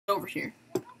over here.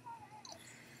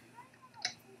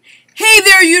 Hey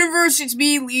there, universe, it's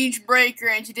me, Liege Breaker,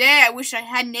 and today I wish I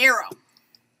had an arrow.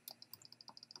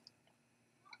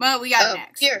 Well, we got an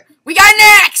axe. Here. We got an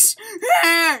axe!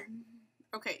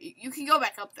 Okay, you can go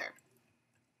back up there.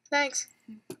 Thanks.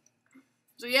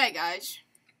 So yeah, guys,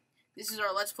 this is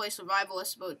our Let's Play Survival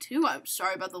Episode 2. I'm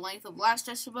sorry about the length of last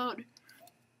episode.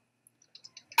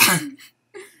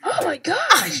 Oh my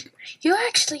gosh! You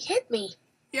actually hit me.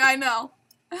 Yeah, I know.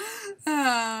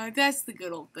 That's the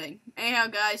good old thing. Anyhow,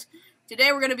 guys,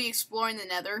 today we're going to be exploring the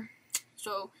Nether.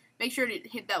 So make sure to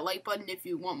hit that like button if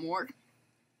you want more.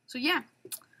 So yeah.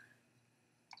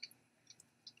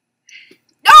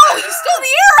 No, you stole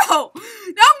the arrow!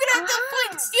 Now I'm going to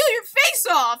have to steal your face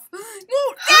off.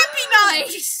 Won't that be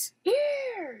nice?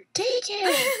 Here, take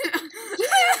it.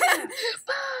 Yeah.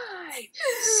 Bye.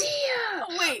 See ya.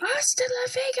 Oh, wait. Hasta la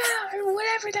Vega, or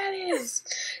whatever that is.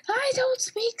 I don't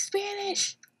speak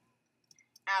Spanish.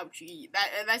 Ouchie.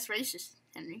 That's racist,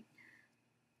 Henry.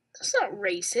 That's not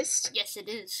racist. Yes, it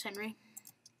is, Henry.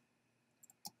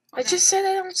 I just said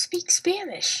I don't speak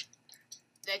Spanish.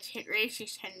 That's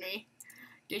racist, Henry.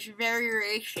 That's very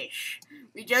racist.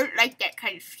 We don't like that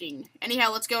kind of thing.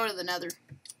 Anyhow, let's go to the Nether.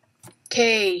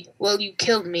 Okay, well, you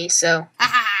killed me, so.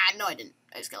 Ah, no, I didn't.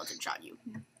 A skeleton shot you.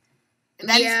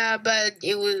 And yeah, but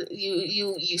it was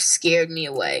you scared me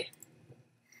away.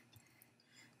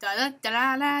 Da da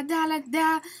da da da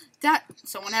da da.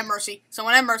 Someone have mercy.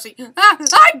 Someone have mercy. Ah!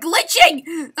 I'm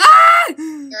glitching! Ah!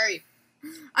 Sorry.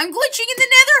 I'm glitching in the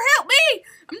Nether. Help me!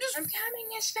 I'm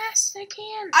coming as fast as I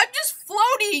can. I'm just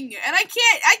floating, and I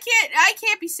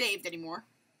can't be saved anymore.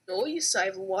 Oh, you still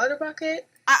have a water bucket?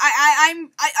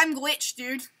 I'm glitched,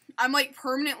 dude. I'm like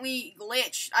permanently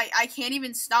glitched. I can't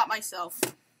even stop myself.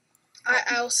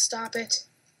 I'll stop it.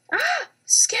 Ah!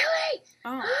 Skelly!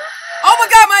 Oh. Ah! Oh my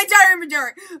god, my entire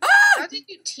inventory! Ah! How did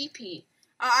you TP?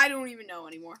 I don't even know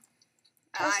anymore.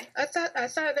 I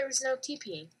thought there was no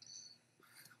TPing.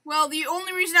 Well, the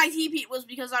only reason I TP'd was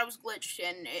because I was glitched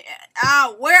and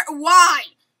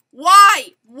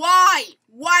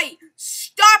why?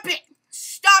 Stop it!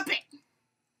 Stop it!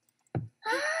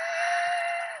 Ah!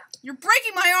 You're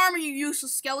breaking my armor, you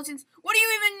useless skeletons. What are you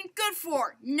even good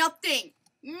for? Nothing.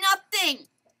 Nothing.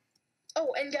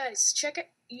 Oh, and guys, check it.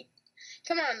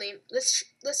 Come on, Liam.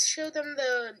 Let's show them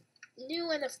the new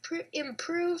and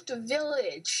improved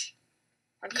village.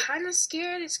 I'm kind of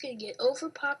scared it's gonna get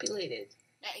overpopulated.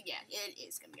 Yeah, it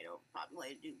is gonna get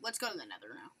overpopulated, dude. Let's go to the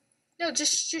Nether now. No,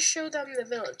 just show them the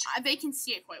village. They can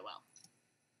see it quite well.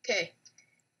 Okay.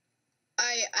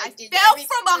 I did fell everything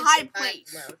from a in high survival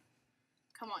place. mode.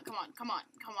 Come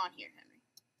on here, Henry.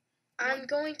 I'm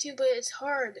going to, but it's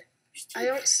hard. I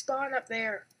don't spawn up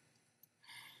there.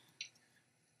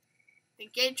 Then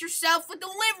get yourself a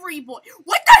delivery boy.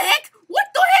 What the heck?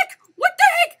 What the heck? What the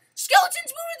heck?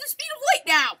 Skeletons move at the speed of light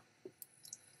now.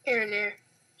 Here and there.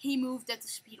 He moved at the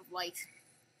speed of light.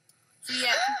 So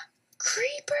yeah.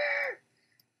 Creeper!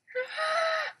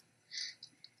 Ah!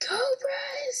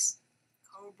 Cobras!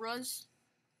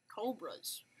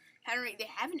 Cobras. Henry, they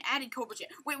haven't added cobras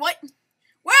yet. Wait, what?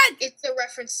 What? It's a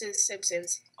reference to The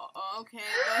Simpsons. Okay,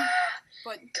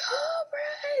 but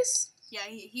Cobras! yeah,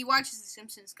 he watches The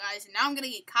Simpsons, guys, and now I'm gonna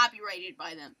get copyrighted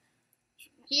by them.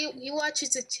 He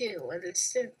watches it too,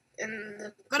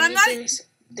 and But I'm not.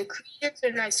 The creators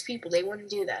are nice people. They wouldn't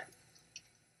do that.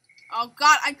 Oh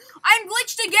God, I'm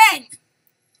glitched again.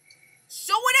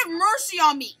 Someone have mercy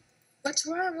on me. What's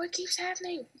wrong? What keeps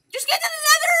happening? Just get to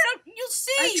the Nether, you'll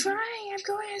see. I'm trying. I'm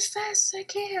going as fast as I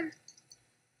can.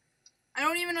 I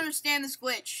don't even understand this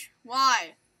glitch.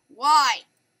 Why? Why?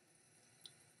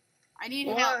 I need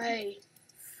help. Why?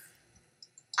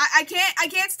 I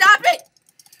can't stop it.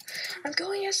 I'm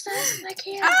going as fast as I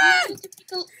can. Ah!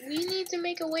 We need to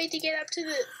make a way to get up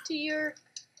to your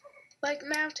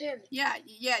mountain. Yeah,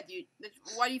 dude.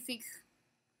 Why do you think?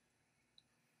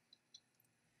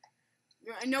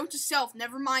 A note to self: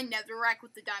 never mind netherrack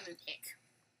with the diamond pick.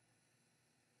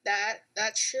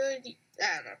 That should.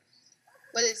 I don't know.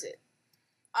 What is it?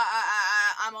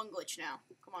 I'm on glitch now.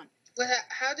 Come on. But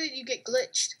how did you get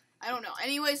glitched? I don't know.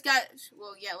 Anyways, guys.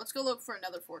 Well, yeah. Let's go look for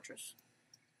another fortress.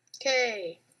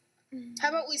 Okay. How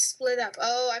about we split up?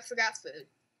 Oh, I forgot food.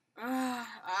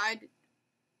 I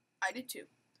did too.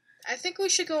 I think we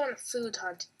should go on a food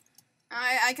hunt.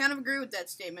 I kind of agree with that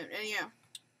statement. And yeah.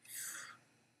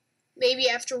 Maybe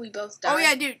after we both die. Oh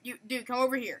yeah, dude, come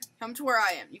over here. Come to where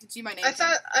I am. You can see my name.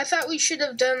 I thought we should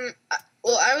have done.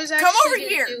 Well, I was actually. Come over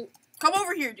here. Come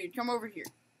over here, dude. Come over here.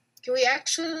 Can we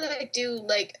actually do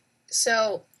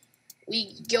so?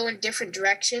 We go in different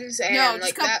directions and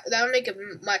that'll make it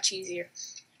much easier.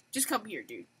 Just come here,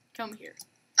 dude. Come here.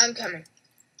 I'm coming.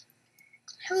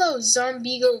 Hello,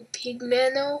 Zombeagle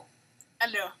Pigmano.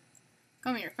 Hello.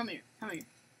 Come here.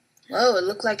 Whoa, it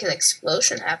looked like an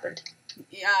explosion happened.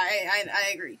 Yeah,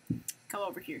 I agree. Come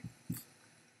over here.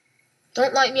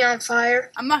 Don't light me on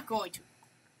fire. I'm not going to.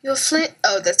 You have flint?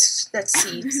 Oh, that's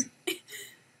seeds.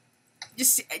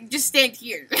 Just stand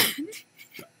here.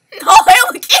 Oh,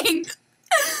 hail the king!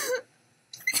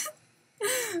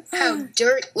 How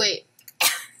dirty. Wait.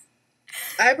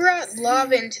 I brought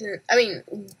water into the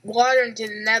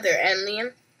nether, and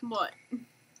Liam, What? do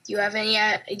you have any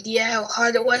idea how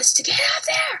hard it was to get out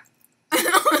there?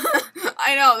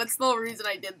 I know, that's the whole reason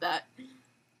I did that. To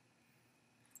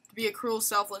be a cruel,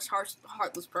 selfless,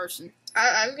 heartless person.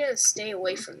 I'm gonna stay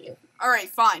away from you. Alright,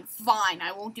 fine,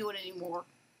 I won't do it anymore.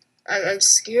 I'm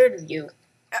scared of you.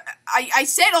 I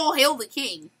said all hail the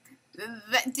king.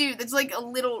 Dude, that's a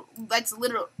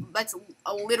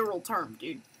literal term,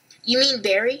 dude. You mean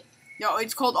Barry? No,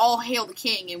 it's called all hail the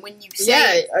king, and when you say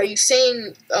Yeah, are you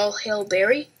saying all hail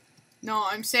Barry? No,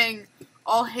 I'm saying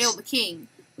all hail the king,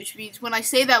 which means when I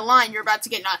say that line, you're about to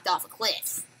get knocked off a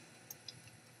cliff.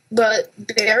 But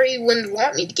Barry wouldn't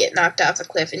want me to get knocked off a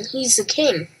cliff, and he's the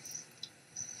king.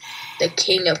 The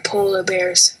king of polar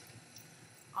bears.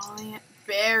 Oh yeah,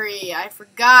 Barry, I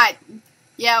forgot.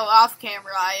 Yeah, well, off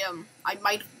camera, I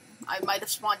might have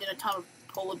spawned in a ton of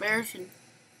polar bears and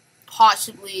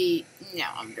possibly. No,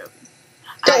 I'm joking.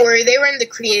 Don't worry, they were in the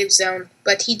creative zone,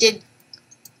 but he did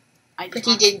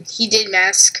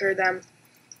massacre them,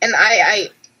 and I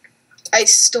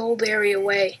stole Barry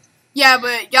away. Yeah,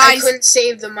 but guys, I couldn't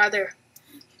save the mother.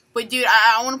 But dude,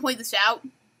 I want to point this out.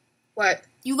 What?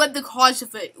 You led the cause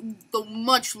of it, the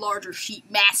much larger sheep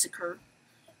massacre.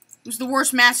 It was the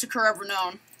worst massacre ever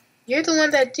known. You're the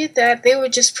one that did that. They were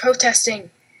just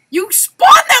protesting. You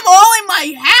spawned them all in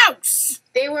my house!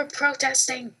 They were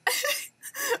protesting.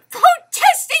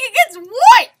 Protesting against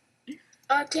what?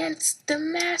 Against the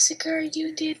massacre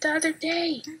you did the other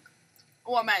day.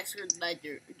 What massacre did I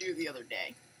do the other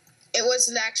day? It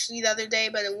wasn't actually the other day,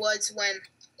 but it was when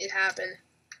it happened.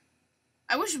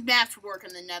 I wish maps would work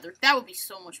in the nether. That would be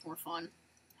so much more fun.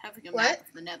 Having a map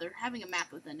of the nether. Having a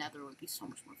map of the nether would be so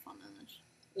much more fun than this.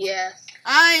 Yeah.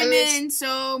 I'm in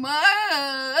so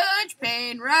much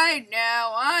pain right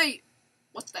now.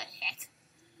 What the heck?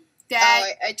 Dad.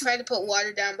 Oh, I tried to put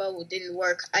water down, but it didn't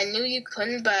work. I knew you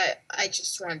couldn't, but I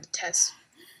just wanted to test.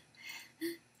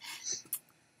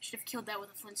 Should have killed that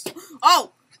with a flintstone.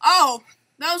 Oh!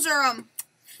 Those are,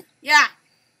 yeah.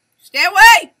 Stay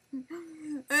away!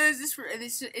 Is this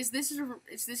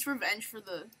revenge for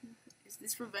the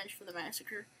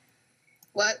massacre?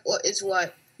 What? What is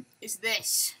what? Is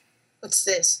this? What's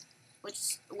this?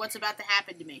 What's about to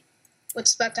happen to me?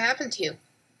 What's about to happen to you?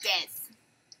 Death.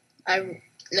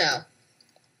 No.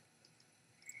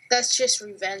 That's just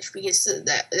revenge because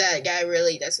that guy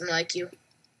really doesn't like you.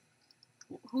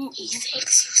 He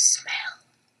thinks you smell.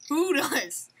 Who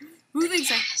does? Who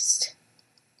thinks I...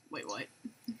 Wait, what?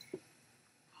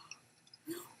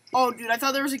 Oh, dude, I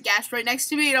thought there was a ghast right next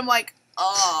to me, and I'm like,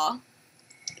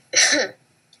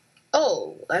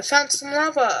 Oh, I found some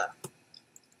lava.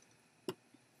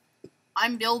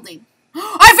 I'm building. I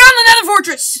found the nether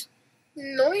fortress!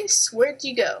 Nice. Where'd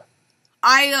you go?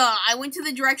 I went to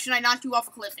the direction I knocked you off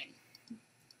a cliff in.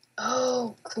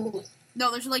 Oh, cool.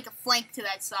 No, there's like a flank to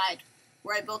that side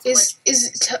where I built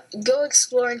go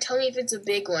explore and tell me if it's a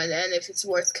big one and if it's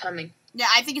worth coming. Yeah,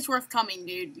 I think it's worth coming,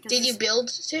 dude. Because Did you build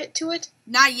to it?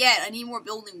 Not yet. I need more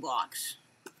building blocks.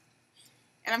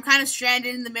 And I'm kind of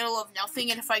stranded in the middle of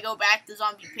nothing, and if I go back, the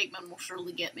zombie pigman will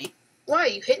surely get me. Why?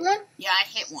 You hit one? Yeah, I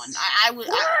hit one.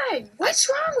 Why? What's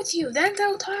wrong with you? Then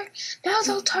they'll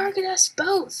target us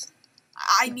both.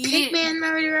 I needed Pigman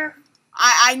murderer.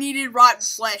 I needed rotten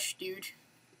flesh, dude.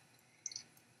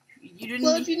 You didn't.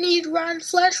 Well, if you need rotten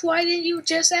flesh, why didn't you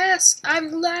just ask? I'm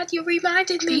glad you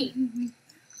reminded me.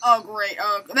 Oh, great.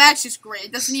 Oh, that's just great.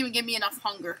 It doesn't even give me enough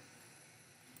hunger.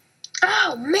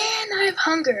 Oh, man, I have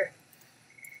hunger.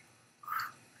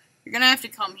 You're gonna have to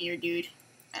come here, dude.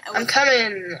 I'm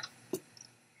coming.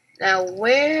 Now,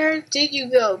 where did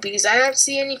you go? Because I don't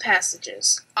see any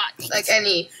passages. Like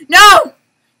any... No!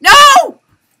 No!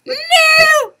 No!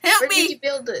 Help me! Where did you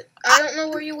build it? I don't know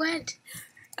where you went.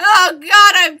 Oh,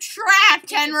 God, I'm trapped,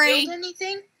 Henry! Did you build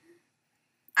anything?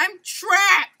 I'm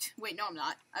trapped! Wait, no, I'm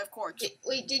not. I have quartz.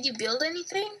 Wait, did you build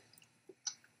anything?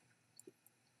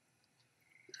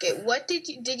 Okay, what did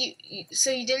you...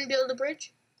 So you didn't build a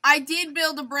bridge? I did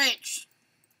build a bridge.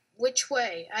 Which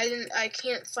way? I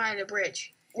can't find a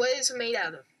bridge. What is it made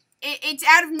out of? It's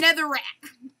out of netherrack.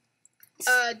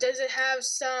 Does it have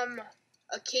some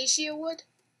acacia wood?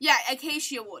 Yeah,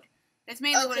 acacia wood. That's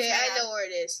mainly what it's Okay, made I out know where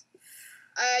it is.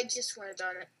 I just went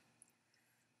on it.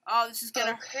 Oh, this is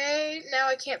gonna... Okay, now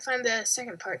I can't find the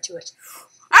second part to it.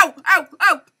 Ow! Ow!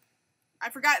 Ow! I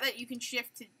forgot that you can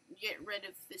shift to get rid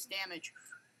of this damage.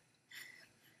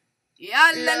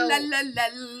 Yeah, la No, la la la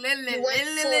la la You went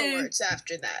la la. forwards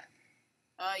after that.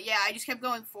 Yeah, I just kept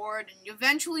going forward, and you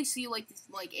eventually see, like, this,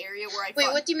 like, area where I Wait,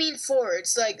 fought. what do you mean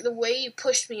forwards? Like the way you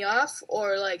pushed me off,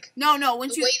 or like No,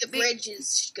 once the way the bridge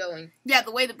is going? Yeah,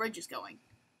 the way the bridge is going.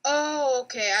 Oh,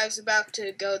 okay. I was about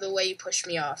to go the way you pushed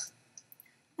me off.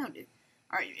 No, dude.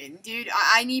 Alright, dude,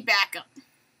 I need backup.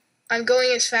 I'm going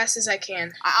as fast as I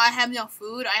can. I have no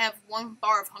food. I have 1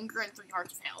 bar of hunger and 3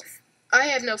 hearts of health. I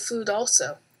have no food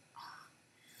also.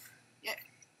 Yeah.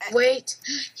 Wait.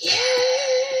 Yes!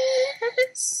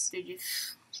 Did you?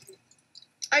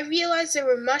 I realized there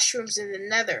were mushrooms in the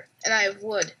nether, and I have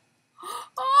wood.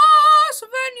 Oh,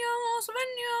 Savannah.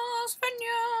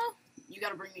 You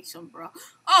gotta bring me some, bro.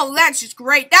 Oh, that's just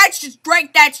great. That's just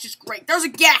great. There's a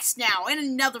gas now in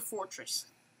another fortress.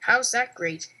 How's that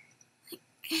great?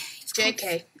 It's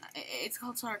JK. It's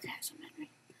called sarcasm, Henry.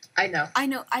 I know.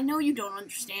 I know you don't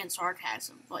understand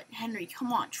sarcasm, but Henry,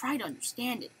 come on, try to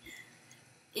understand it.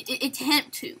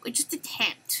 Attempt to. Just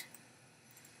attempt.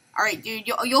 Alright, dude,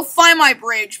 you'll find my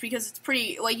bridge because it's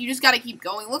pretty, like, you just gotta keep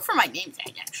going. Look for my name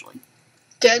tag, actually.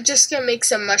 Okay, I'm just gonna make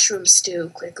some mushroom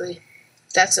stew quickly.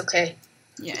 That's okay.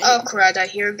 Yeah. Oh, crud, I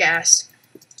hear gas.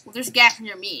 Well, there's gas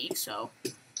near me, so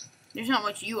there's not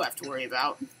much you have to worry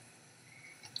about.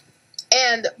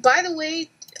 And, by the way,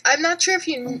 I'm not sure if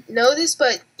you know this,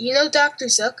 but you know Dr.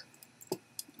 Zook?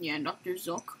 Yeah, Dr.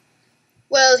 Zook.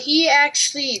 Well, he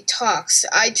actually talks.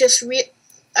 I just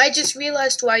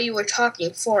realized why you were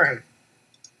talking for him.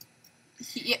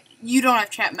 You don't have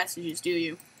chat messages, do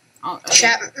you? Okay.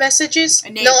 Chat messages?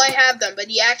 No, I have them, but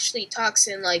he actually talks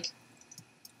in, like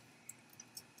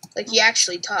he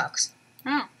actually talks.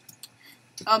 Oh.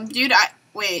 Dude,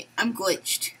 I'm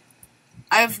glitched.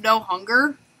 I have no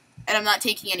hunger, and I'm not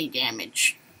taking any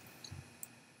damage.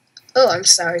 Oh, I'm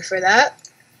sorry for that.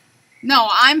 No,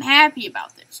 I'm happy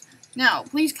about this. Now,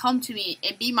 please come to me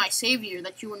and be my savior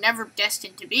that you were never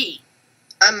destined to be.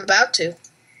 I'm about to.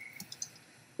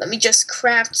 Let me just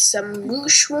craft some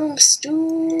mushroom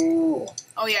stew.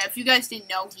 Oh yeah, if you guys didn't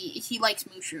know, he likes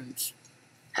mushrooms.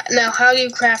 Now, how do you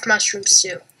craft mushroom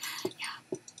stew?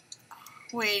 Yeah.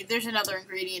 Wait, there's another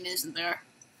ingredient, isn't there?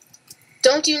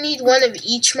 Don't you need one of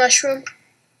each mushroom?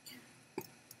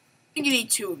 You need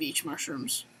 2 of each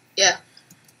mushrooms. Yeah.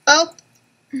 Oh.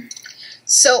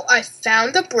 So I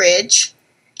found the bridge.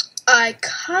 I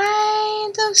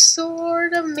kind of,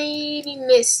 sort of, maybe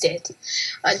missed it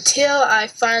until I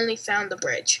finally found the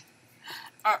bridge.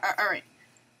 Alright.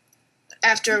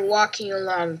 After walking a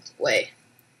long way.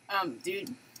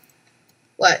 Dude.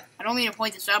 What? I don't mean to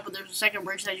point this out, but there's a second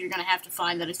bridge that you're gonna have to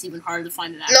find that it's even harder to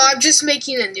find than that. No, bridge. I'm just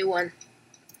making a new one.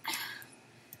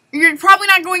 You're probably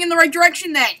not going in the right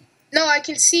direction then. No, I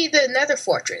can see the nether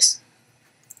fortress.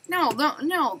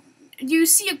 No. You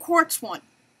see a quartz one.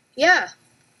 Yeah.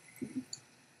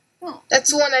 Oh.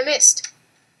 That's the one I missed.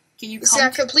 Can you It's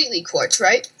not completely quartz,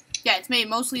 right? Yeah, it's made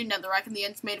mostly of netherrack and the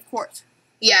end's made of quartz.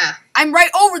 Yeah. I'm right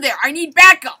over there. I need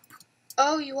backup.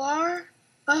 Oh, you are?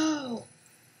 Oh.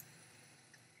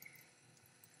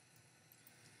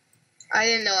 I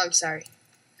didn't know, I'm sorry.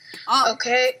 Oh,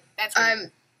 Okay. that's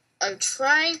weird. I'm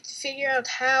trying to figure out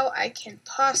how I can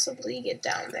possibly get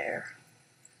down there.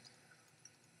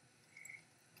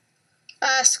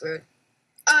 Ah, screwed.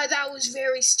 That was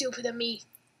very stupid of me.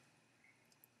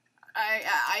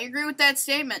 I agree with that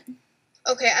statement.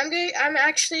 Okay, I'm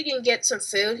actually gonna get some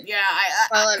food Yeah,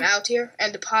 while I'm out here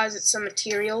and deposit some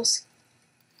materials.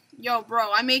 Yo,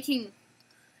 bro, I'm making...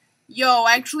 Yo,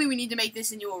 actually, we need to make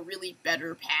this into a really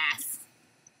better path.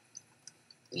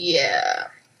 Yeah.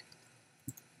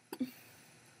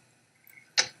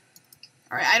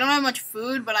 Alright, I don't have much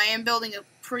food, but I am building a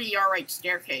pretty alright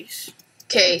staircase.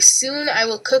 Okay, soon I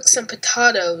will cook some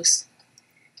potatoes.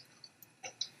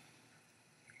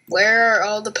 Where are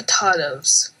all the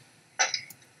potatoes?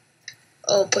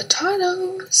 Oh,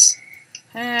 potatoes.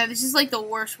 This is like the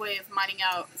worst way of mining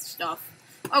out stuff.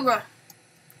 Oh, God.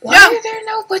 Why are there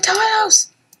no potatoes?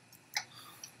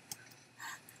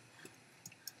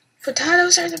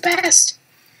 Potatoes are the best.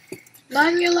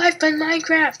 Not in your life, but in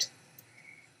Minecraft.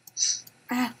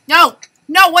 No,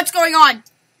 what's going on?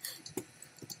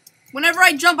 Whenever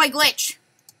I jump, I glitch.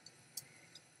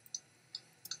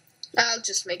 I'll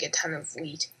just make a ton of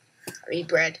wheat.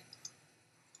 Bread.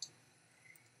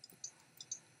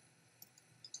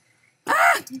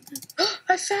 Ah!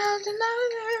 I found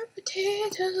another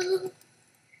potato.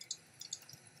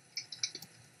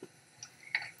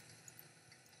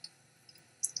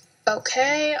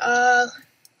 Okay,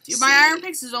 Dude, my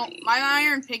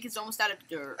iron pick is almost out of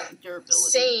durability.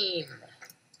 Same.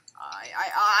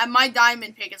 My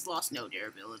diamond pick has lost no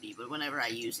durability, but whenever I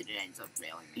use it, it ends up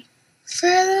failing me. For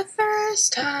the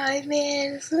first time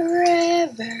in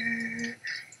forever,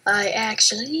 I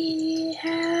actually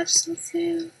have some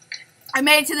food. I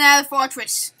made it to the Nether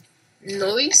Fortress.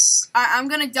 Nice. I'm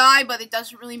gonna die, but it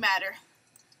doesn't really matter.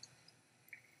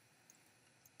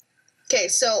 Okay,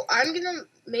 so I'm gonna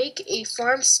make a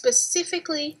farm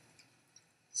specifically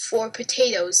for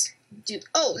potatoes.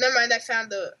 Oh, never mind. I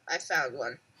found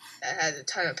one that has a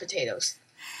ton of potatoes.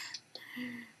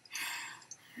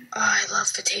 Oh, I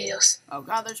love potatoes. Oh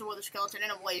god, there's a wither skeleton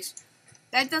in a blaze.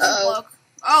 That doesn't look.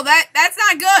 Oh, that's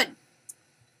not good.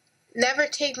 Never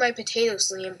take my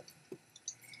potatoes, Liam.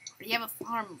 You have a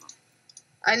farm of them.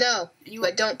 I know,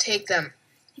 but don't take them.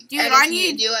 Dude, and if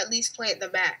you do, at least plant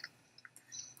them back.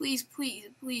 Please, please,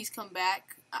 please come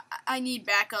back. I need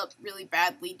backup really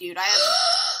badly, dude. I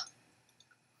have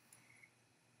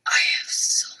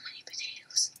so many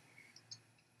potatoes.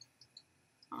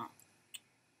 Oh.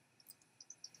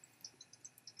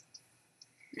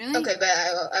 Really? Okay, but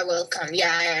I will come.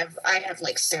 Yeah, I have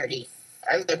like 30.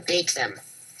 I'm gonna bake them.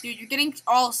 Dude, you're getting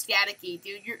all staticky,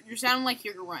 dude. You're sounding like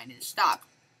you're grinding. Stop.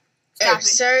 Stop it.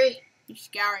 Sorry. You're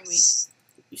scarring me.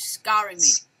 You're scarring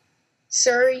me.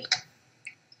 Sorry.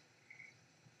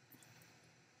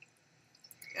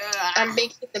 I'm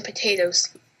baking the potatoes.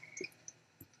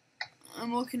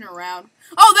 I'm looking around.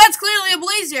 Oh, that's clearly a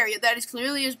blaze area. That is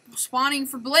clearly a spawning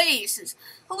for blazes.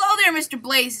 Hello there, Mr.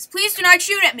 Blazes. Please do not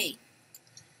shoot at me.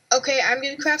 Okay, I'm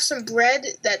gonna craft some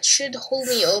bread that should hold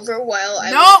me over while I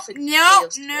Nope, wait for nope,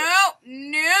 potatoes.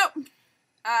 Nope.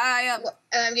 And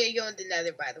I'm gonna go in the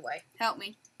Nether, by the way. Help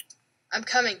me. I'm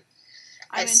coming.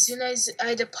 As soon as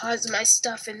I deposit my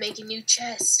stuff and make a new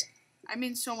chest. I'm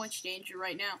in so much danger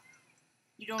right now.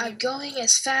 I'm going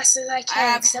as fast as I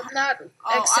can, except I'm not.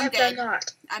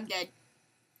 I'm dead.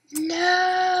 No.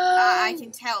 I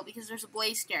can tell because there's a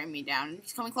blaze staring me down, and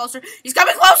he's coming closer. He's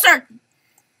coming closer.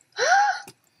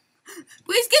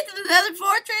 Please get to the Nether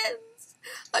Fortress.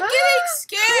 I'm getting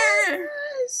scared.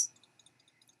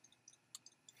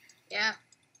 Yeah,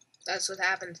 that's what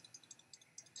happened.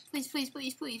 Please, please,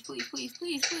 please, please, please, please,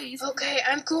 please, please. Okay,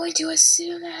 I'm going to as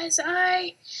soon as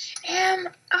I am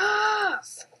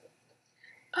off.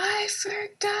 I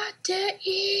forgot to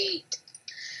eat.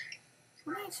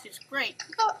 That's just great.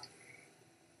 Oh.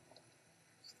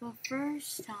 It's the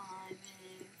first time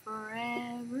in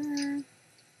forever.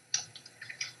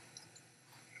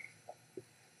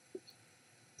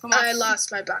 Come on. I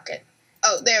lost my bucket.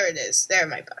 Oh, there it is. There are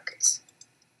my buckets.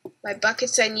 My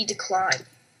buckets I need to climb.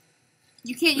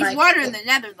 You can't use water in the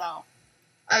Nether, though.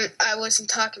 I wasn't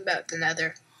talking about the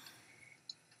Nether.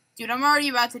 Dude, I'm already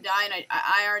about to die, and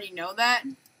I already know that.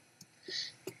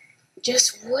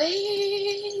 Just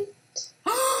wait.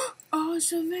 Oh,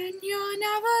 Savannah,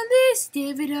 never least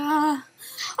divida.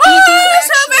 Oh,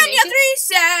 Savannah,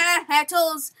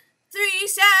 three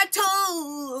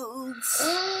settles.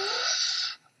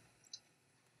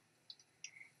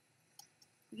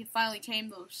 We can finally tame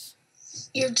those.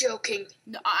 You're joking.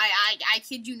 No, I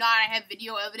kid you not. I have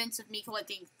video evidence of me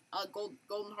collecting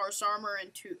golden horse armor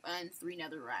and 3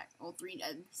 three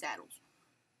saddles.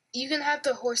 You can have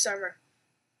the horse armor.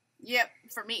 Yep,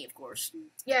 for me, of course.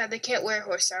 Yeah, they can't wear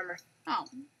horse armor. Oh,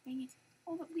 dang it.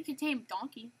 Well, we can tame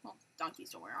donkey. Well, donkeys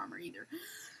don't wear armor either.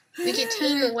 We can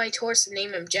tame a white horse and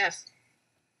name him Jeff.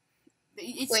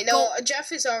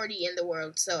 Jeff is already in the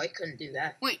world, so I couldn't do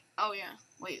that. Wait, oh yeah.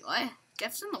 Wait, what?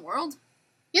 Jeff's in the world?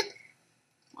 Yep.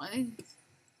 What?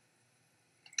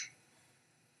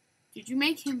 Did you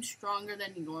make him stronger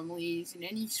than he normally is in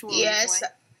any sort of way? Yes.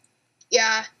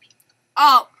 Yeah.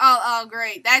 Oh,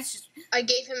 great. That's just... I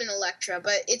gave him an Electra,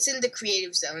 but it's in the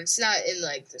creative zone. It's not in,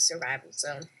 like, the survival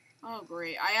zone. Oh,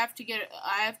 great. I have to get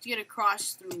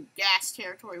across through gas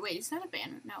territory. Wait, is that a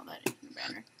banner? No, that isn't a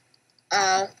banner.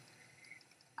 Oh.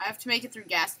 I have to make it through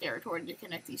gas territory to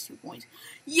connect these 2 points.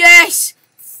 Yes!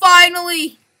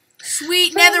 Finally!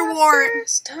 Sweet Nether Wart!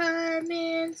 First time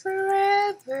in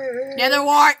forever. Nether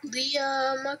Wart!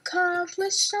 Liam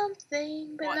accomplished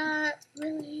something, but not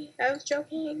really. I was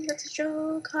joking. That's a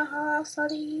joke. Haha,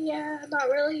 funny. Yeah, not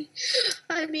really.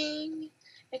 I'm being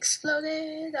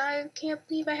exploded. I can't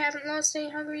believe I haven't lost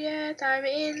any hunger yet.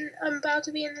 I'm about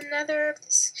to be in the Nether if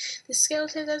the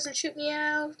skeleton doesn't shoot me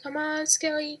out. Come on,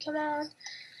 Skelly, come on.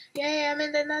 Yeah, I'm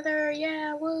in the Nether.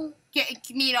 Yeah, woo.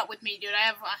 Meet up with me, dude. I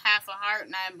have half a heart,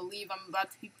 and I believe I'm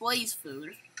about to be blaze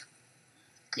food.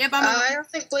 Yep, I don't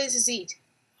think blazes eat.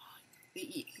 They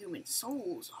eat human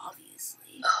souls,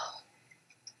 obviously. Oh.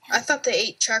 I thought they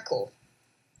ate charcoal.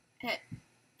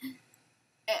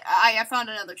 I found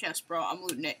another chest, bro. I'm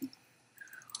looting it.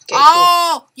 Okay,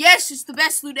 Oh, yes, it's the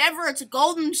best loot ever. It's a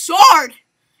golden sword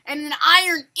and an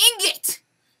iron ingot.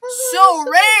 So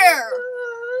rare.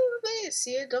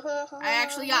 I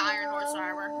actually got iron horse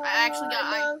armor. I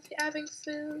love having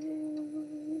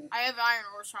food. I have iron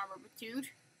horse armor, but dude.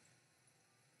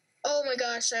 Oh my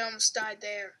gosh, I almost died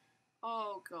there.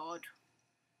 Oh god.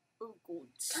 Oh god.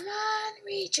 Come on,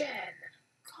 regen.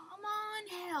 Come on,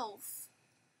 health.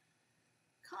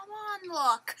 Come on,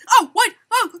 luck. Oh, what?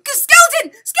 Oh,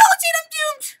 skeleton! Skeleton, I'm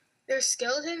doomed! There's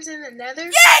skeletons in the nether?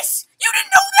 Yes! You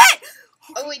didn't know that!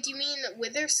 Oh wait, do you mean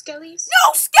wither skellies?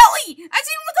 No, skelly! As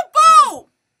in with a bow!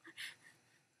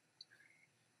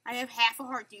 I have half a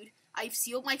heart, dude. I've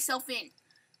sealed myself in.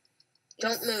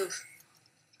 Don't move.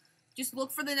 Just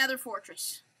look for the nether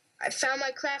fortress. I found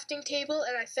my crafting table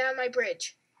and I found my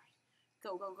bridge.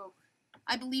 Go, go, go.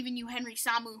 I believe in you, Henry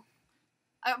Samu.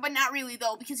 But not really,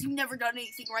 though, because you've never done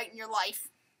anything right in your life.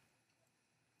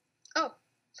 Oh.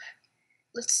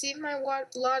 Let's see if my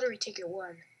lottery ticket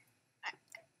won.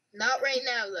 Not right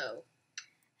now, though.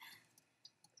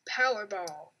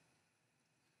 Powerball.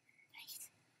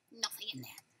 Nothing in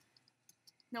there.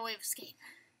 No way of escape.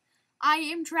 I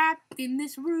am trapped in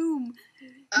this room.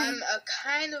 I'm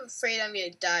kind of afraid I'm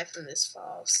going to die from this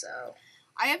fall, so...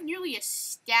 I have nearly a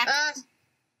stack.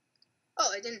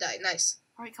 Oh, I didn't die. Nice.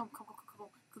 Alright, come.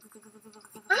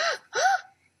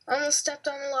 Almost stepped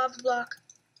on the lava block.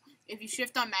 If you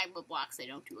shift on magma blocks, they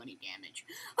don't do any damage.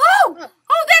 Oh,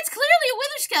 that's clearly a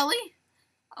wither skelly.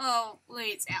 Oh,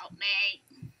 it's out, mate.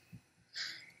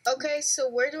 Okay, so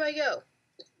where do I go?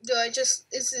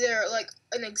 Is there, like,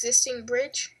 an existing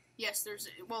bridge? Yes,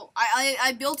 well,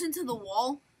 I built into the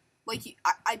wall. Like,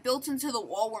 I built into the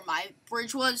wall where my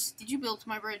bridge was. Did you build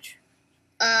my bridge?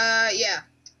 Yeah.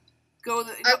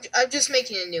 I'm just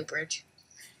making a new bridge.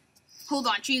 Hold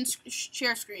on,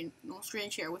 share screen. No, screen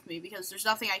share with me because there's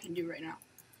nothing I can do right now.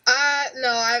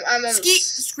 No, I'm on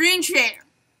screen share.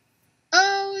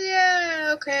 Oh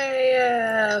yeah,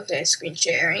 okay, screen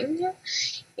sharing.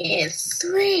 In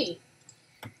 3,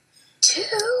 2,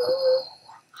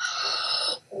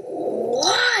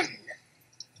 1.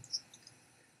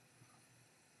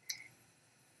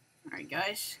 Alright,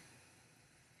 guys.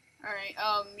 Alright,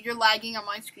 you're lagging on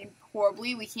my screen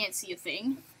horribly. We can't see a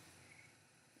thing.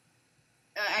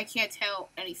 I can't tell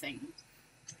anything.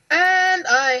 And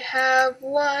I have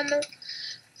 1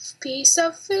 piece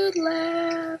of food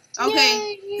left.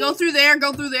 Okay, Yay. go through there.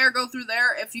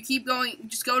 If you keep going,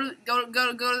 just go.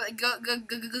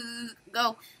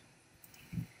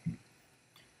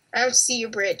 I don't see your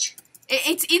bridge.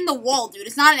 It's in the wall, dude.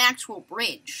 It's not an actual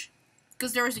bridge.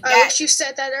 Because there was a gap. I wish you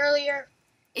said that earlier.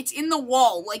 It's in the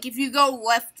wall. Like, if you go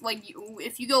left,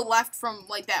 if you go left from,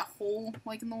 like, that hole,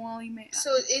 like, in the wall you made.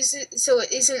 So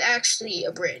it isn't actually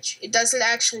a bridge. It doesn't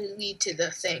actually lead to the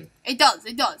thing. It does.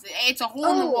 It's a hole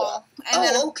in the wall.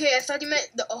 And Okay. I thought you meant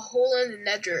a hole in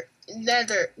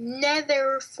the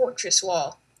nether fortress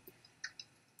wall.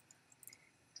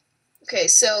 Okay,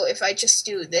 so if I just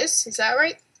do this, is that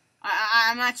right?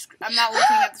 I'm not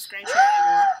looking at the screen share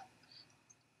anymore.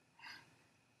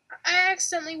 I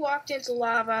accidentally walked into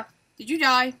lava. Did you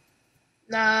die?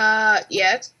 Not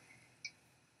yet.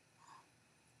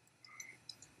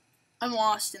 I'm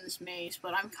lost in this maze,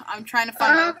 but I'm trying to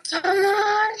find out. Come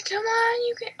on,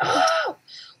 you can. Oh,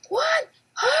 1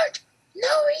 heart,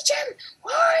 no regen,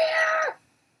 warrior.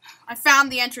 I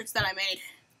found the entrance that I made.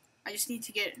 I just need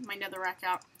to get my netherrack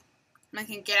out, and I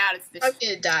can get out of this. I'm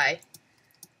gonna die.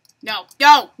 No!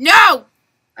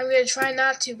 I'm gonna try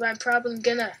not to, but I'm probably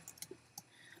gonna.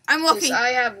 I'm looking. Because I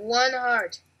have 1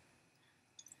 heart.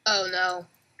 Oh no.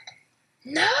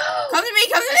 No! Come to me!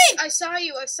 I saw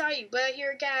you, but I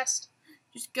hear a ghast.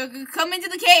 Just come into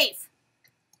the cave.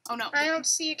 Oh no. I don't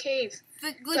see a cave.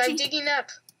 I'm digging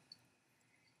up.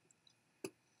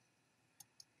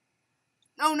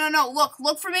 No.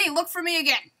 Look for me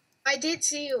again. I did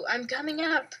see you. I'm coming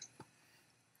up.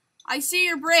 I see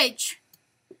your bridge.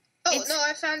 Oh no,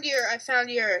 I found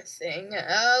your thing.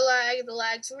 The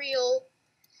lag's real.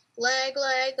 Lag,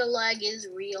 the lag is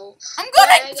real. I'm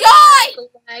gonna die! The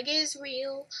lag is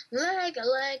real. Lag.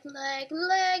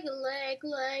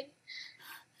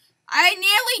 I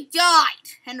nearly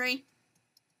died, Henry.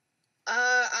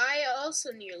 I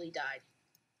also nearly died.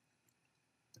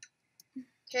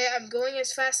 Okay, I'm going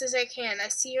as fast as I can. I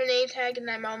see your name tag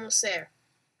and I'm almost there.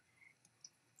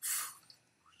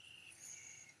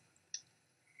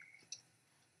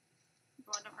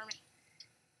 Go on, don't hurt me.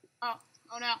 Oh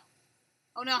no.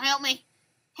 Oh no, help me.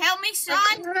 Help me, son.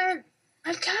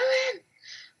 I'm coming.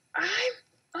 I'm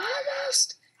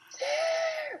almost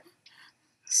there.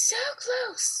 So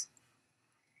close.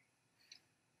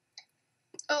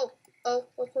 Oh.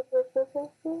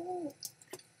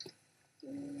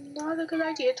 Not a good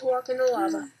idea to walk in the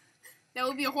lava. That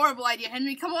would be a horrible idea,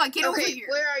 Henry. Come on, get over here. Okay,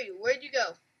 where are you? Where'd you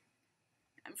go?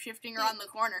 I'm shifting around the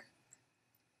corner.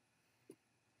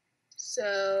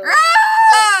 So,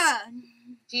 Ah!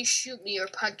 if you shoot me or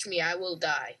punch me, I will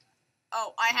die.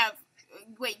 Oh, I have...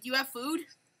 Wait, do you have food?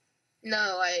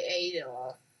 No, I ate it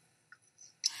all.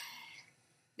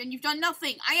 Then you've done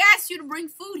nothing. I asked you to bring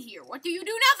food here. What do you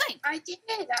do? Nothing. I did.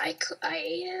 I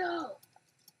ate it all.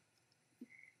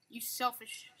 You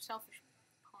selfish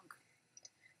punk.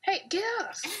 Hey, get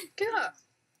off. Get off.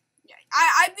 Yeah,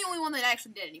 I'm the only one that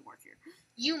actually did any work here.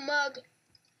 You mug.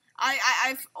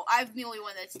 I'm the only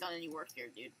one that's done any work here,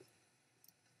 dude.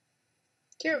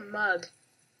 You're a mug.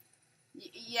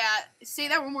 Yeah, say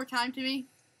that one more time to me.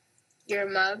 You're a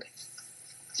mug.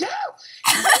 No!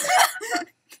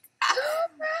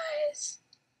 Surprise!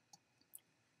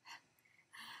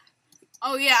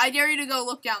 Oh yeah, I dare you to go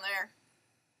look down there.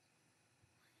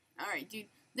 Alright, dude.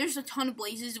 There's a ton of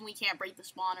blazes and we can't break the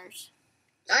spawners.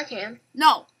 I can.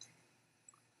 No!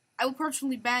 I will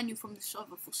personally ban you from the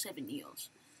server for 7 years.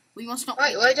 We must not.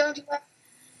 Wait, why don't you?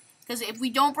 Because if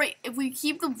we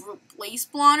keep the blaze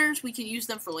spawners, we can use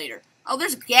them for later. Oh,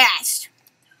 there's a ghast.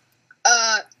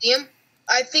 Liam,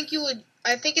 I think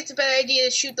it's a bad idea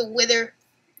to shoot the wither.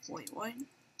 Wait, what?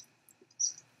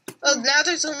 Oh, now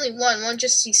there's only one. One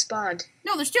just despawned.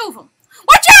 No, there's 2 of them.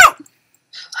 Watch out!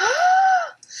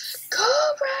 Ah!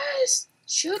 Cobras!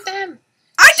 Shoot them!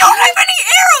 I don't have any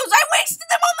arrows! I wasted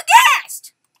them on the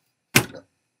ghast!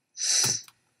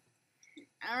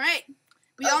 Alright.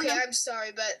 Okay, I'm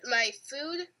sorry, but my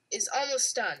food is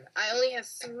almost done. I only have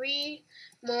 3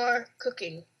 more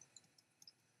cooking.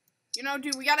 You know,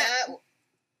 dude, we gotta...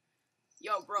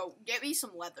 Yo, bro, get me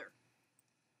some leather.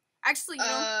 Actually,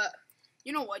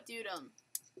 you know what, dude?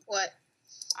 What?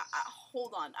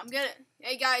 Hold on.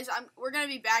 Hey, guys, we're gonna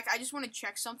be back. I just want to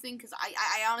check something, because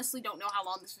I honestly don't know how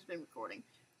long this has been recording.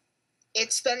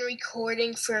 It's been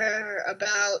recording for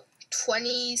about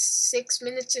 26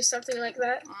 minutes or something like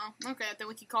that. Okay, then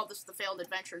we can call this the failed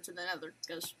adventure to the nether,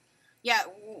 because, yeah,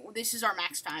 this is our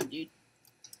max time, dude.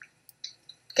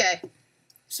 Okay.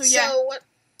 So, yeah. So,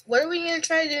 what are we going to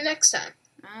try to do next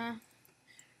time?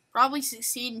 Probably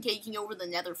succeed in taking over the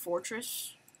nether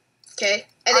fortress. Okay.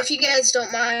 And if you guys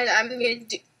don't mind, I'm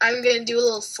gonna do a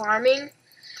little farming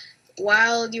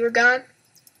while you were gone.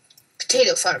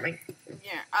 Potato farming.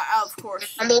 Yeah, of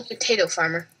course. Humble potato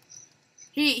farmer.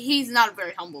 He's not a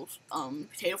very humble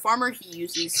potato farmer. He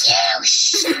uses. You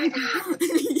shut up.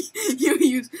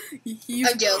 he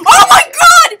I'm joking. Oh my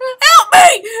God! Help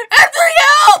me! Henry,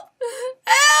 help!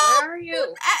 Help! Where are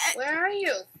you? Where are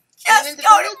you? Just in the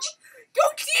go village?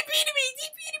 Don't TP to me!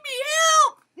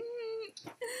 Help!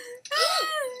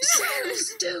 Saddles,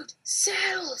 dude.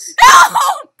 Saddles.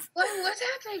 Help! What's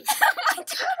happening?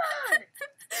 Come on.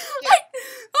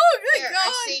 Oh my Here, God!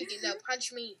 I saved you. Now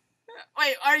punch me.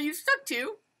 Wait, are you stuck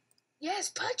too? Yes,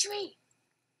 punch me.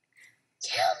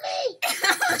 Kill me.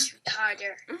 Punch me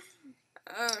harder.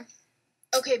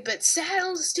 Okay, but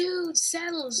saddles, dude.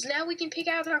 Saddles. Now we can pick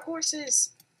out our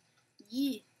horses.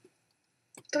 Yeah.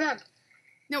 Come on.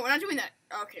 No, we're not doing that.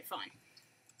 Okay, fine.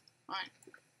 Fine.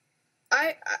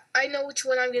 I know which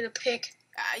one I'm gonna pick.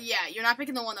 Yeah, you're not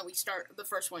picking the one that the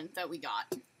first one that we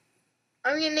got.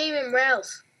 I'm gonna name him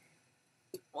Ralph.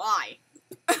 Why?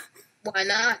 Why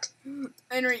not?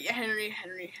 Henry.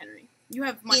 You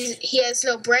have much... He has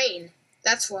no brain.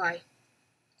 That's why.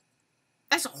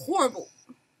 That's horrible.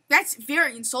 That's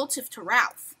very insultive to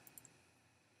Ralph.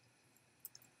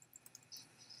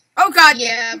 Oh God.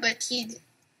 Yeah, but he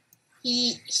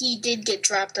did get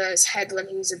dropped on his head when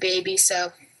he was a baby,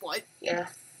 so... What? Yeah.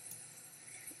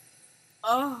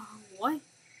 Oh, what?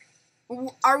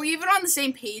 Are we even on the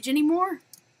same page anymore?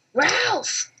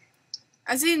 Ralph!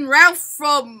 As in Ralph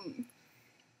from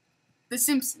The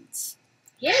Simpsons.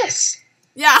 Yes.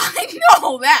 Yeah, I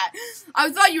know that. I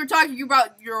thought you were talking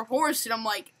about your horse, and I'm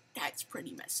like, that's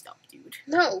pretty messed up, dude.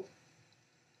 No.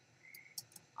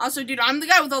 Also, dude, I'm the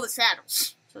guy with all the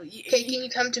saddles. So Okay, can you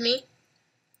come to me?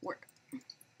 Where?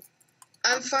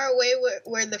 I'm far away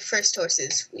where the first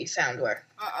horses we found were.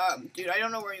 Dude, I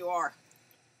don't know where you are.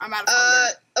 I'm out of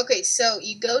hunger. Okay, so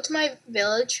you go to my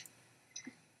village.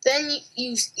 Then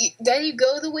you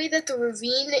go the way that the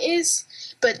ravine is,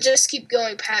 but just keep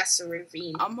going past the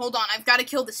ravine. Hold on. I've got to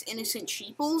kill this innocent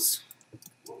sheeples.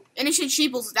 Innocent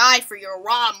sheeples die for your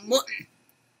raw mutton.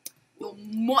 Your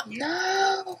mutton.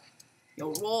 No.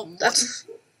 Your raw mutton. That's...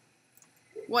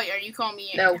 Wait, are you calling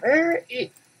me? No,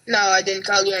 No, I didn't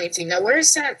call you anything. Now,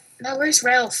 where's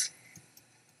Ralph?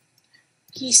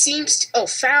 He seems to... Oh,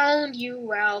 found you,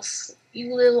 Ralph.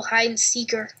 You little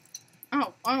hide-and-seeker.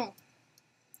 Oh. I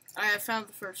have found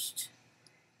the first.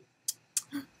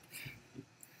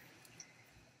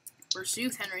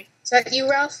 Forsooth, Henry. Is that you,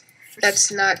 Ralph?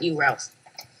 That's not you, Ralph.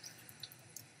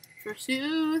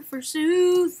 Forsooth.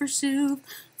 Forsooth,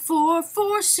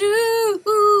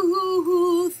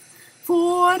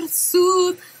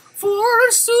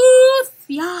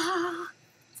 yeah.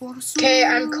 Forsooth. Okay,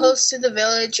 I'm close to the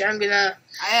village. I'm gonna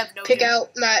I have no pick idea. out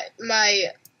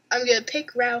I'm gonna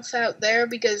pick Ralph out there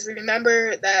because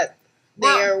remember that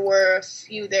there were a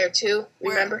few there too.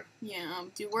 Remember? Yeah.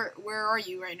 Dude, where are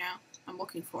you right now? I'm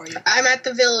looking for you. I'm at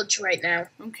the village right now.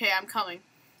 Okay, I'm coming.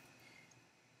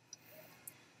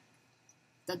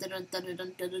 Are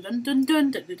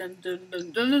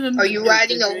you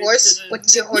riding a horse?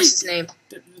 What's your horse's name?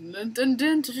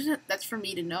 That's for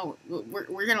me to know.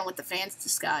 We're gonna let the fans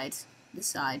decide.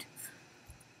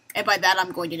 And by that,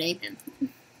 I'm going to name him.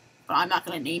 But I'm not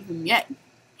gonna name him yet.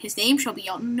 His name shall be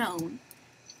unknown.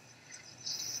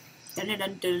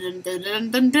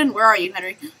 Where are you,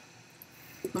 Henry?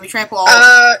 Let me trample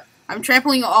all. I'm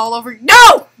trampling all over.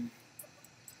 No!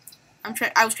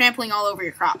 I was trampling all over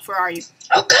your crops. Where are you?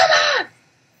 Oh, come on!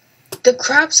 The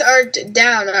crops are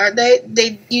down, aren't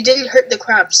they? You didn't hurt the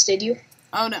crops, did you?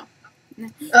 Oh, no.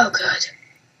 Oh, God.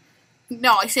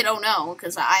 No, I said oh, no,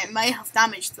 because I might have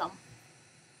damaged them.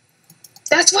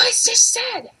 That's what I just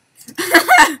said.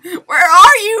 Where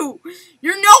are you?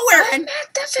 You're nowhere. I'm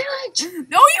at the village.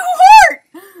 No, you aren't.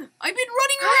 I've been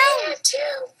running around. I am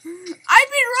too. I've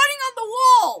been running on the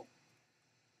wall.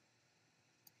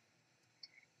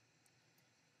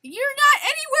 You're not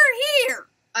anywhere here.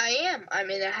 I am.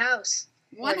 I'm in a house.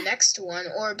 What? Or next to one,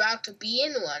 or about to be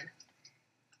in one.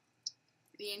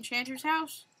 The enchanter's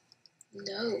house?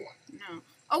 No. No.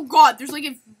 Oh, God, there's like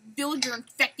a villager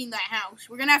infecting that house.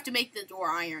 We're gonna have to make the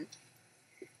door iron.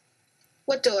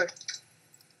 What door?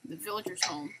 The villager's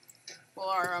home.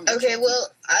 Well, okay,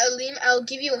 well, I'll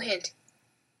give you a hint.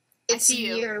 It's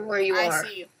near where you are.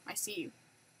 I see you.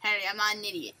 Henry, I'm not an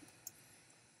idiot.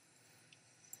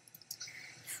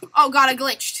 Oh, God, I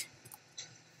glitched.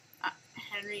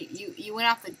 Henry, you went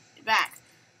out the back.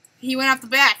 He went out the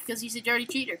back because he's a dirty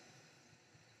cheater.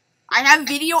 I have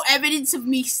video evidence of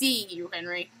me seeing you,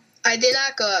 Henry. I did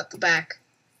not go out the back.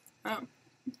 Oh.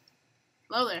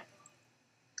 Hello there.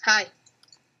 Hi.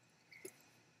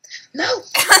 No!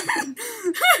 Yeehaw!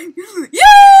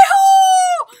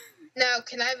 Now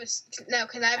can I have a saddle?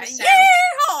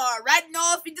 Yeehaw! Riding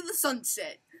off into the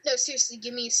sunset. No, seriously,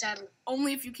 give me a saddle.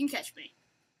 Only if you can catch me.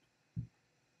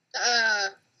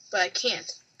 But I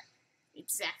can't.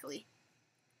 Exactly.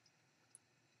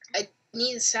 I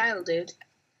need a saddle, dude.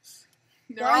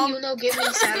 Why you no give me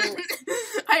a saddle?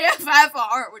 I have half a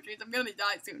heart, which means I'm gonna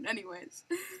die soon anyways.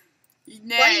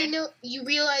 Nah. Why you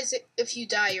realize that if you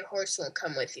die, your horse won't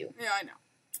come with you. Yeah, I know.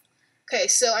 Okay,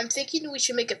 so I'm thinking we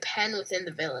should make a pen within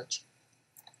the village.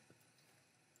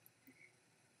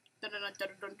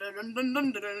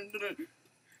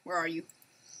 Where are you?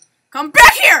 Come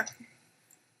back here!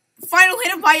 The final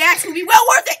hit of my axe will be well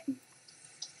worth it!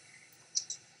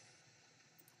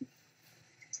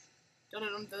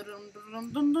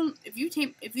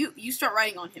 If you start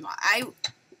writing on him,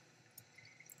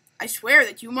 I swear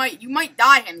that you might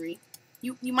die, Henry.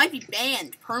 You might be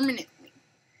banned permanently.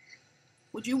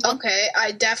 Would you? Okay,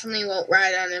 I definitely won't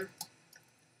ride on him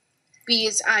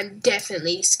because I'm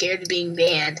definitely scared of being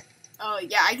banned. Oh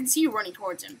yeah, I can see you running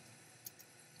towards him.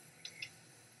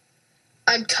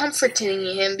 I'm comforting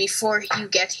him before you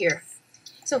get here.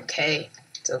 It's okay.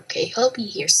 It's okay. He'll be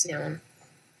here soon.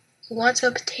 You want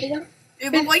a potato?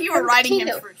 It looked like you were riding him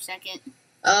for a second.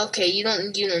 Okay, you don't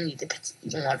need you don't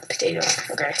want the potato.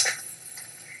 Okay.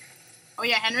 Oh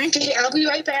yeah, Henry? Okay, I'll be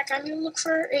right back. I'm gonna look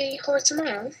for a horse of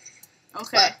my own.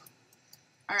 Okay.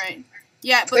 Alright.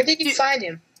 Yeah, but where did you find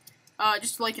him?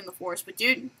 Just like in the forest. But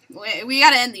dude, we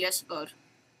gotta end the episode.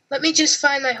 Let me just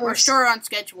find my horse. We're short on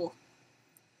schedule.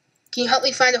 Can you help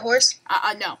me find a horse?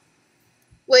 No.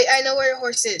 Wait, I know where the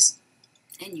horse is.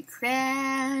 And you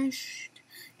crashed.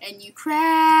 And you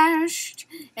crashed.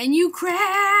 And you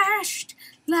crashed.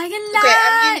 Like a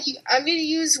light. Okay, I'm gonna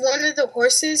use one of the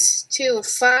horses to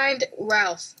find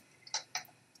Ralph.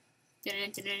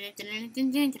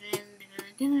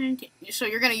 So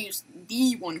you're gonna use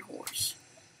the one horse.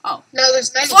 Oh. No,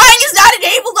 there's many. Flying is not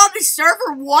enabled on this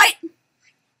server, what?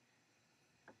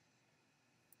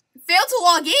 Failed to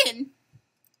log in.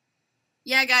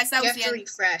 Yeah, guys, that was the end. You have to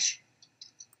refresh.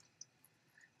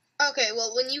 Okay,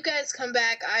 well, when you guys come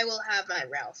back, I will have my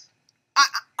Ralph.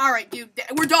 Alright, dude,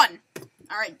 we're done.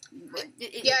 Alright.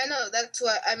 Yeah, I know, that's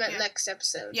what I meant next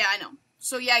episode. Yeah, I know.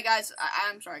 So yeah, guys,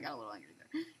 I'm sorry I got a little angry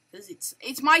there because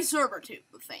it's my server too.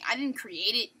 The thing I didn't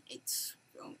create it. It's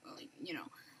you know.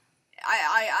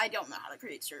 I don't know how to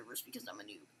create servers because I'm a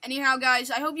noob. Anyhow, guys,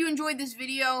 I hope you enjoyed this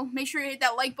video. Make sure you hit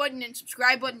that like button and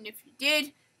subscribe button if you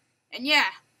did. And yeah,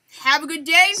 have a good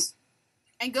day,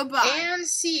 and goodbye. And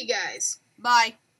see you guys. Bye.